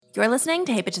You're listening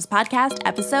to Hey Bitches Podcast,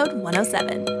 episode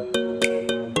 107.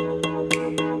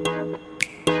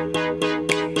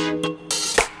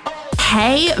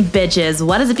 Hey bitches,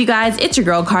 what is up you guys? It's your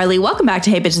girl Carly. Welcome back to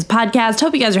Hey Bitches Podcast.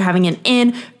 Hope you guys are having an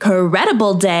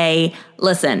incredible day.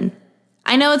 Listen,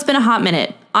 I know it's been a hot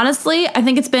minute. Honestly, I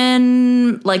think it's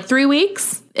been like 3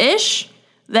 weeks-ish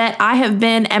that I have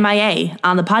been MIA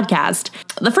on the podcast.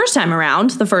 The first time around,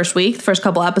 the first week, the first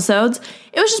couple episodes,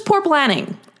 it was just poor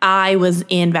planning. I was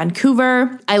in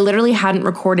Vancouver. I literally hadn't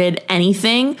recorded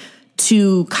anything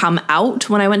to come out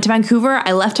when I went to Vancouver.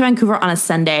 I left Vancouver on a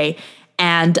Sunday,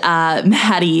 and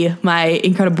Maddie, my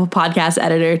incredible podcast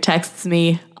editor, texts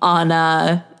me on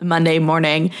Monday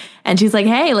morning, and she's like,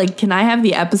 hey, like, can I have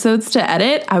the episodes to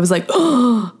edit? I was like,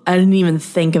 oh, I didn't even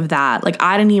think of that. Like,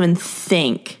 I didn't even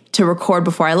think to record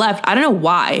before I left. I don't know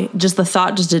why. Just the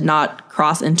thought just did not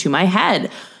cross into my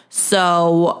head.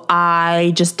 So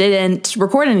I just didn't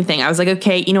record anything. I was like,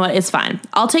 okay, you know what? It's fine.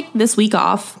 I'll take this week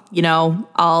off. You know,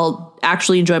 I'll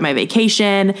actually enjoy my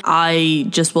vacation. I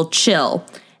just will chill.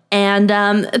 And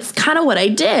it's kind of what I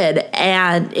did.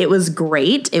 And it was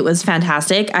great. It was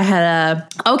fantastic. I had a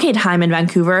okay time in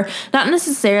Vancouver. Not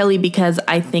necessarily because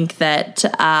I think that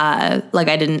like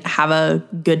I didn't have a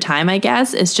good time, I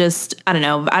guess. It's just, I don't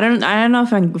know. I don't know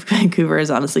if Vancouver is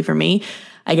honestly for me.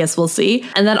 I guess we'll see.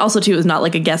 And then also too, it was not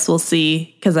like a guess we'll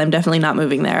see because I'm definitely not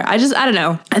moving there. I don't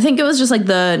know. I think it was just like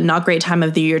the not great time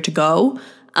of the year to go.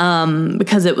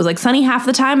 Because it was like sunny half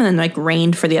the time and then like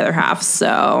rained for the other half.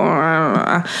 So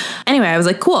anyway, I was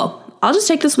like, cool, I'll just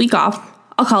take this week off.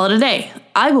 I'll call it a day.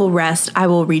 I will rest. I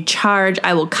will recharge.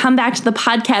 I will come back to the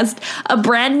podcast a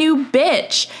brand new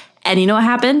bitch. And you know what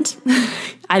happened?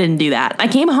 I didn't do that. I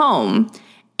came home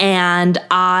and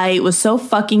I was so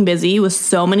fucking busy with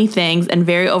so many things and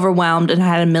very overwhelmed and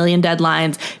had a million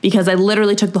deadlines because I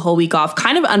literally took the whole week off,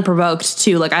 kind of unprovoked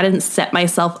too. Like I didn't set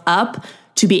myself up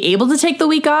to be able to take the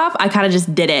week off. I kind of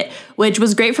just did it, which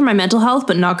was great for my mental health,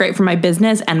 but not great for my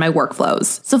business and my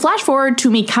workflows. So flash forward to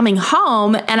me coming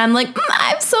home and I'm like, I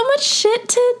have so much shit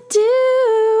to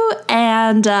do.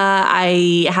 And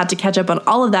I had to catch up on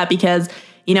all of that because,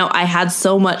 you know, I had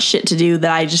so much shit to do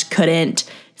that I just couldn't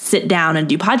sit down and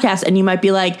do podcasts. And you might be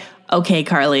like, okay,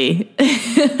 Carly,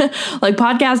 like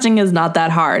podcasting is not that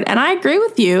hard. And I agree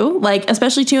with you, like,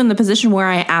 especially too in the position where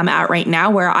I am at right now,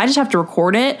 where I just have to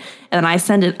record it and then I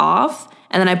send it off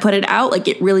and then I put it out. Like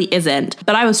it really isn't.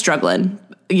 But I was struggling.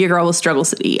 Your girl was struggle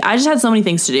city. I just had so many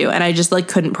things to do and I just like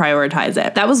couldn't prioritize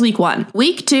it. That was week 1.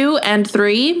 Week 2 and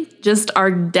 3 just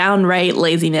are downright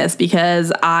laziness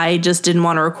because I just didn't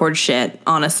want to record shit,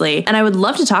 honestly. And I would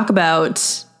love to talk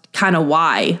about kind of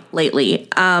why lately.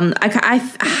 I've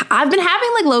been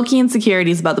having like low-key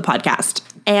insecurities about the podcast.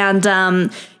 And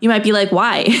you might be like,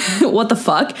 why? What the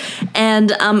fuck?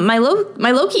 And my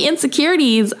low-key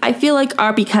insecurities, I feel like,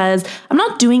 are because I'm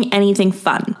not doing anything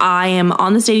fun. I am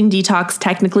on this dating detox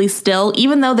technically still,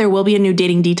 even though there will be a new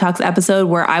dating detox episode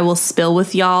where I will spill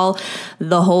with y'all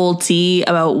the whole tea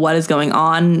about what is going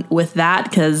on with that,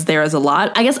 because there is a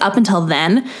lot. I guess up until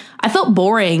then, I felt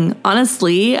boring,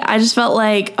 honestly. I just felt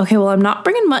like, okay, well, I'm not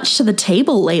bringing much to the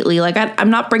table lately. Like,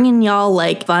 I'm not bringing y'all,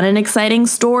 like, fun and exciting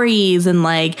stories and,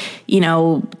 like, you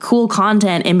know, cool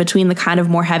content in between the kind of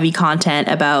more heavy content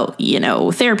about, you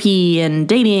know, therapy and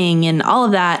dating and all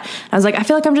of that. I was like, I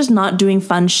feel like I'm just not doing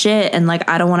fun shit and, like,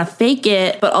 I don't want to fake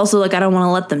it, but also, like, I don't want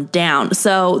to let them down.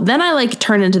 So then I, like,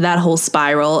 turned into that whole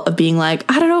spiral of being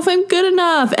like, I don't know if I'm good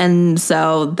enough. And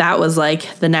so that was,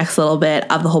 like, the next little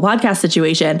bit of the whole podcast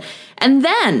situation. And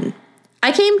then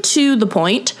I came to the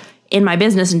point in my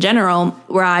business in general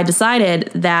where I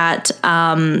decided that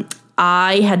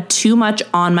I had too much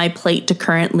on my plate to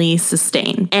currently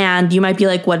sustain. And you might be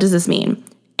like, what does this mean?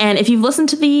 And if you've listened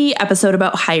to the episode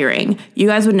about hiring, you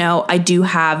guys would know I do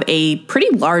have a pretty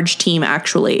large team,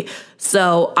 actually.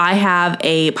 So I have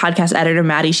a podcast editor,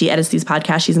 Maddie. She edits these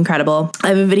podcasts. She's incredible. I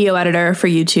have a video editor for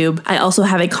YouTube. I also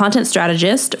have a content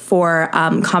strategist for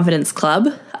Confidence Club.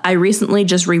 I recently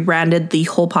just rebranded the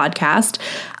whole podcast,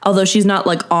 although she's not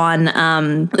like on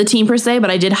the team per se, but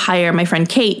I did hire my friend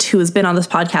Kate, who has been on this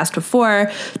podcast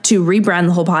before, to rebrand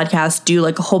the whole podcast, do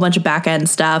like a whole bunch of back end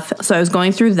stuff. So I was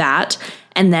going through that.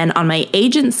 And then on my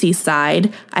agency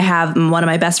side, I have one of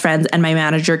my best friends and my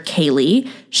manager, Kaylee.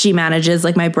 She manages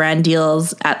like my brand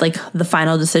deals at like the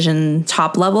final decision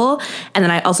top level. And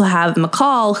then I also have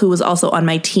McCall, who was also on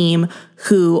my team,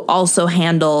 who also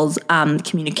handles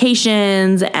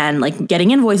communications and like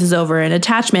getting invoices over and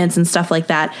attachments and stuff like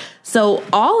that. So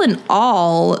all in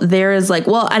all, there is like,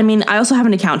 well, I mean, I also have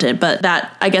an accountant, but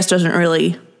that I guess doesn't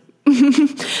really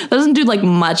doesn't do like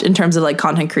much in terms of like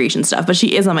content creation stuff, but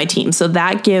she is on my team. So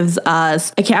that gives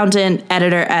us accountant,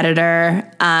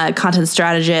 editor, content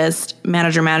strategist,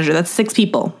 manager. That's 6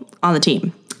 people on the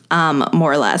team.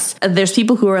 More or less. There's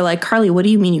people who are like, Carly, what do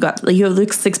you mean you have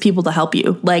like 6 people to help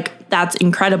you? Like, that's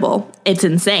incredible. It's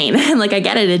insane. And like, I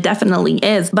get it. It definitely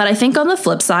is. But I think on the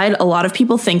flip side, a lot of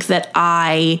people think that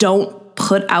I don't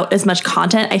put out as much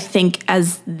content, I think,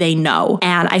 as they know.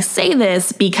 And I say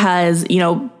this because,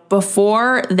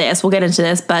 before this, we'll get into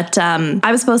this, but I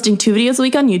was posting 2 videos a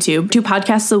week on YouTube, 2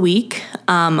 podcasts a week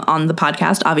on the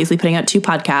podcast, obviously putting out 2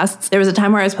 podcasts. There was a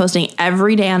time where I was posting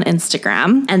every day on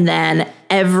Instagram and then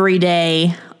every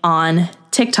day on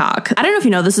TikTok. I don't know if you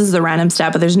know, this is a random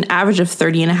stat, but there's an average of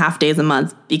 30 and a half days a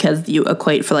month because you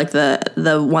equate for like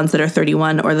the ones that are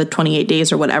 31 or the 28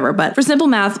 days or whatever. But for simple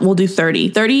math, we'll do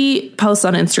 30 posts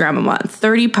on Instagram a month,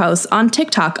 30 posts on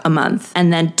TikTok a month,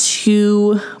 and then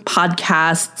 2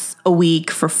 podcasts a week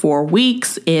for 4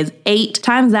 weeks is 8.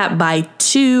 Times that by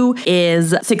 2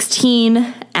 is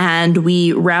 16. And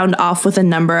we round off with a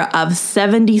number of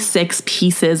 76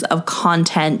 pieces of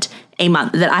content a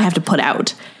month that I have to put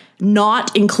out,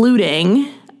 not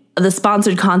including the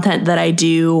sponsored content that I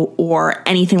do or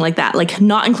anything like that, like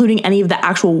not including any of the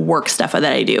actual work stuff that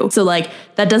I do. So like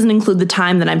that doesn't include the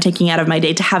time that I'm taking out of my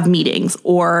day to have meetings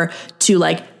or to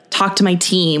like talk to my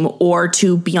team or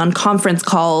to be on conference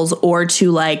calls or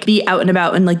to like be out and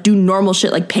about and like do normal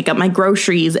shit, like pick up my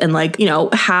groceries and like,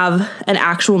 have an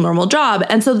actual normal job.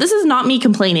 And so this is not me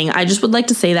complaining. I just would like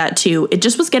to say that too. It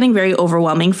just was getting very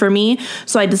overwhelming for me.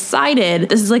 So I decided,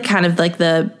 this is like kind of like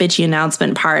the bitchy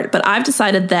announcement part, but I've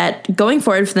decided that going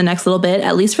forward for the next little bit,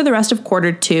 at least for the rest of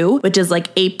Q2, which is like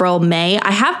April, May,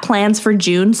 I have plans for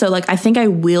June. So like, I think I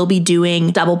will be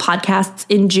doing double podcasts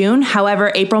in June.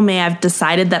 However, April, May, I've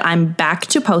decided that I'm back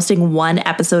to posting 1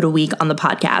 episode a week on the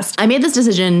podcast. I made this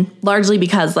decision largely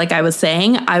because, like I was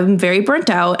saying, I'm very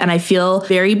burnt out and I feel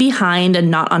very behind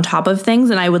and not on top of things.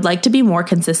 And I would like to be more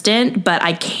consistent, but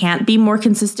I can't be more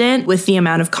consistent with the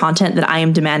amount of content that I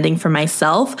am demanding for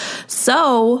myself.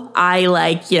 So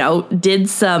I did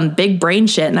some big brain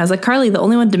shit and I was like, Carly, the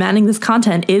only one demanding this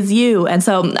content is you. And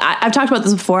so I've talked about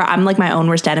this before. I'm like my own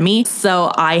worst enemy.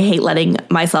 So I hate letting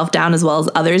myself down as well as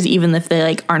others, even if they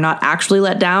like are not actually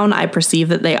let down. I perceive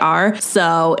that they are.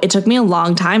 So it took me a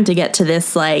long time to get to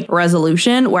this like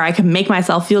resolution where I could make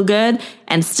myself feel good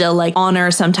and still like honor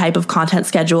some type of content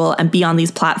schedule and be on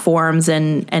these platforms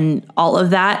and all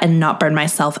of that and not burn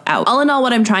myself out. All in all,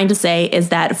 what I'm trying to say is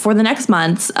that for the next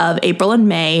months of April and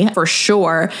May, for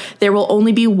sure, there will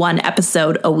only be 1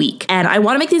 episode a week. And I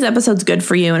want to make these episodes good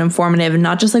for you and informative and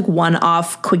not just like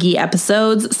one-off quickie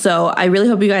episodes. So I really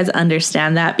hope you guys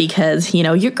understand that because,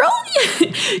 your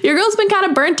girl's been kind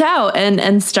of burnt out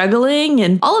and struggling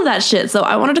and all of that shit. So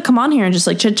I wanted to come on here and just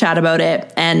like chit chat about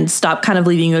it and stop kind of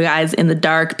leaving you guys in the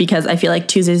dark because I feel like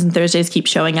Tuesdays and Thursdays keep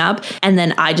showing up and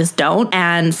then I just don't.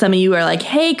 And some of you are like,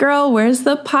 hey girl, where's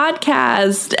the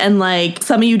podcast? And like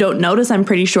some of you don't notice, I'm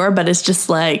pretty sure, but it's just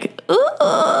like,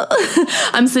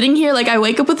 I'm sitting here like I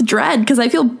wake up with dread because I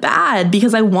feel bad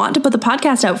because I want to put the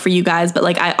podcast out for you guys. But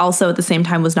like I also at the same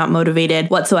time was not motivated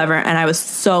whatsoever. And I was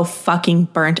so fucking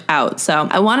burnt out. So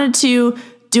I wanted to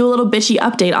do a little bitchy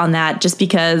update on that just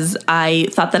because I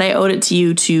thought that I owed it to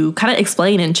you to kind of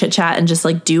explain and chit chat and just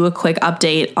like do a quick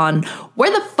update on where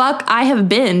the fuck I have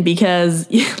been because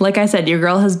like I said, your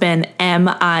girl has been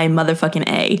MI motherfucking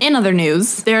A. In other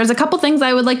news, there's a couple things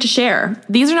I would like to share.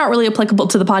 These are not really applicable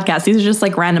to the podcast. These are just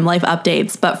like random life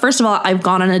updates. But first of all, I've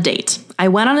gone on a date. I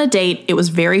went on a date. It was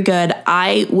very good.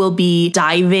 I will be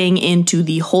diving into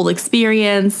the whole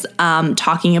experience,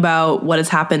 talking about what has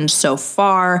happened so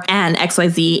far and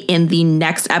XYZ in the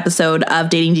next episode of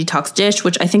Dating Detox Dish,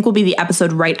 which I think will be the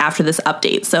episode right after this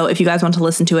update. So if you guys want to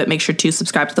listen to it, make sure to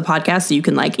subscribe to the podcast so you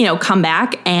can come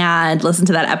back and listen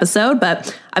to that episode.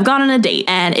 But I've gone on a date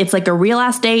and it's like a real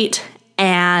ass date.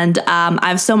 And I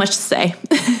have so much to say.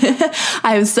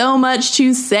 I have so much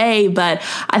to say, but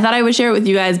I thought I would share it with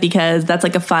you guys because that's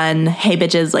like a fun, hey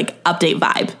bitches, like update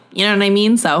vibe. You know what I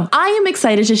mean? So I am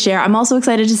excited to share. I'm also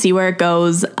excited to see where it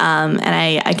goes. And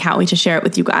I can't wait to share it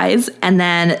with you guys. And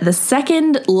then the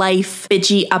second life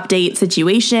bitchy update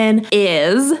situation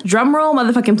is, drumroll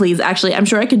motherfucking please. Actually, I'm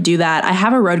sure I could do that. I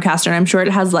have a Rodecaster and I'm sure it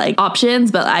has like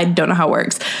options, but I don't know how it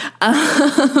works.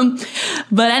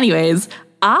 But anyways,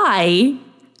 I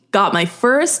got my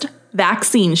first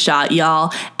vaccine shot,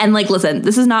 y'all. And like, listen,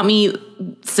 this is not me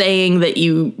saying that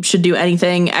you should do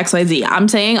anything XYZ. I'm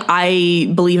saying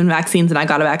I believe in vaccines and I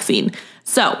got a vaccine.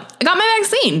 So I got my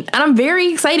vaccine and I'm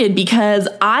very excited because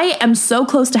I am so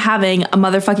close to having a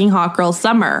motherfucking hot girl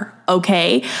summer.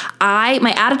 okay?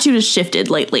 My attitude has shifted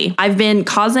lately. I've been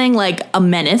causing like a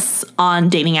menace on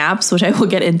dating apps, which I will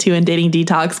get into in Dating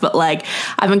Detox, but like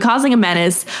I've been causing a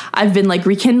menace. I've been like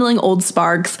rekindling old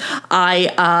sparks.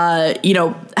 I,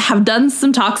 have done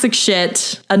some toxic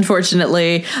shit,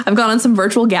 unfortunately. I've gone on some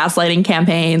virtual gaslighting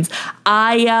campaigns.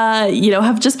 I,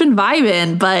 have just been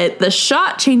vibing, but the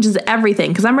shot changes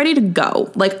everything because I'm ready to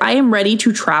go. Like I am ready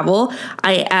to travel.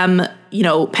 I am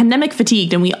pandemic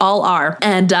fatigued, and we all are.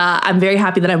 And I'm very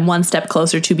happy that I'm one step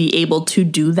closer to be able to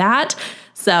do that.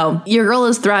 So your girl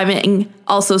is thriving,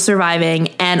 also surviving.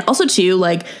 And also too,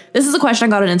 like, this is a question I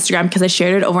got on Instagram because I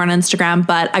shared it over on Instagram,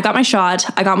 but I got my shot.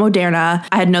 I got Moderna.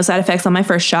 I had no side effects on my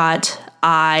first shot.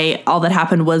 All that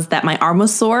happened was that my arm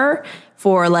was sore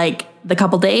for like the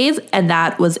couple days, and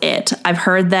that was it. I've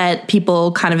heard that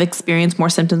people kind of experience more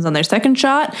symptoms on their second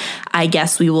shot. I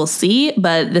guess we will see,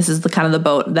 but this is the kind of the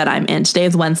boat that I'm in. Today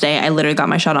is Wednesday. I literally got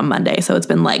my shot on Monday, so it's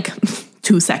been like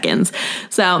 2 seconds.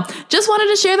 So just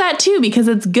wanted to share that too, because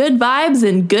it's good vibes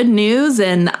and good news.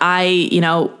 And I,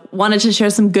 wanted to share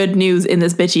some good news in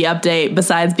this bitchy update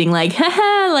besides being like,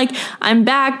 haha, like I'm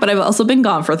back, but I've also been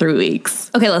gone for 3 weeks.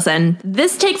 Okay, listen,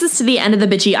 this takes us to the end of the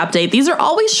bitchy update. These are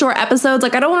always short episodes.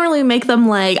 Like I don't want to really make them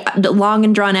like long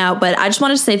and drawn out, but I just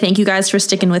wanted to say thank you guys for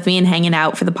sticking with me and hanging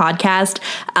out for the podcast.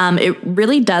 It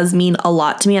really does mean a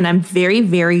lot to me. And I'm very,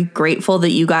 very grateful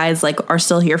that you guys like are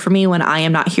still here for me when I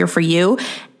am not here for you.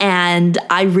 And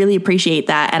I really appreciate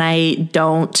that. And I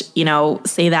don't,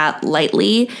 say that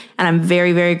lightly. And I'm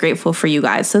very, very grateful for you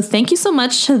guys. So thank you so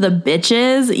much to the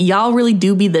bitches. Y'all really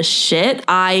do be the shit.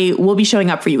 I will be showing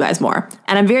up for you guys more.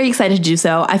 And I'm very excited to do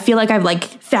so. I feel like I've like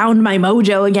found my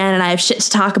mojo again and I have shit to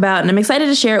talk about. And I'm excited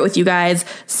to share it with you guys.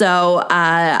 So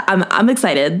I'm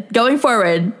excited. Going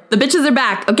forward, the bitches are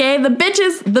back, okay? The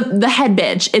bitches, the head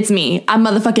bitch, it's me. I'm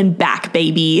motherfucking back,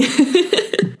 baby.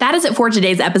 That is it for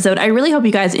today's episode. I really hope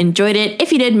you guys enjoyed it.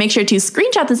 If you did, make sure to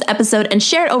screenshot this episode and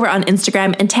share it over on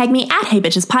Instagram and tag me at Hey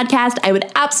Bitches Podcast. I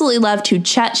would absolutely love to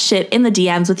chat shit in the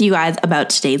DMs with you guys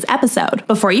about today's episode.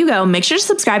 Before you go, make sure to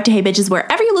subscribe to Hey Bitches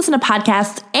wherever you listen to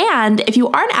podcasts. And if you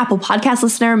are an Apple Podcast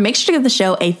listener, make sure to give the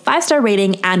show a 5-star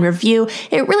rating and review.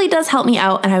 It really does help me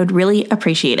out and I would really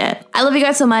appreciate it. I love you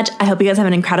guys so much. I hope you guys have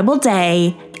an incredible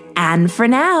day. And for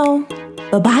now,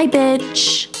 bye-bye,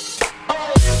 bitch.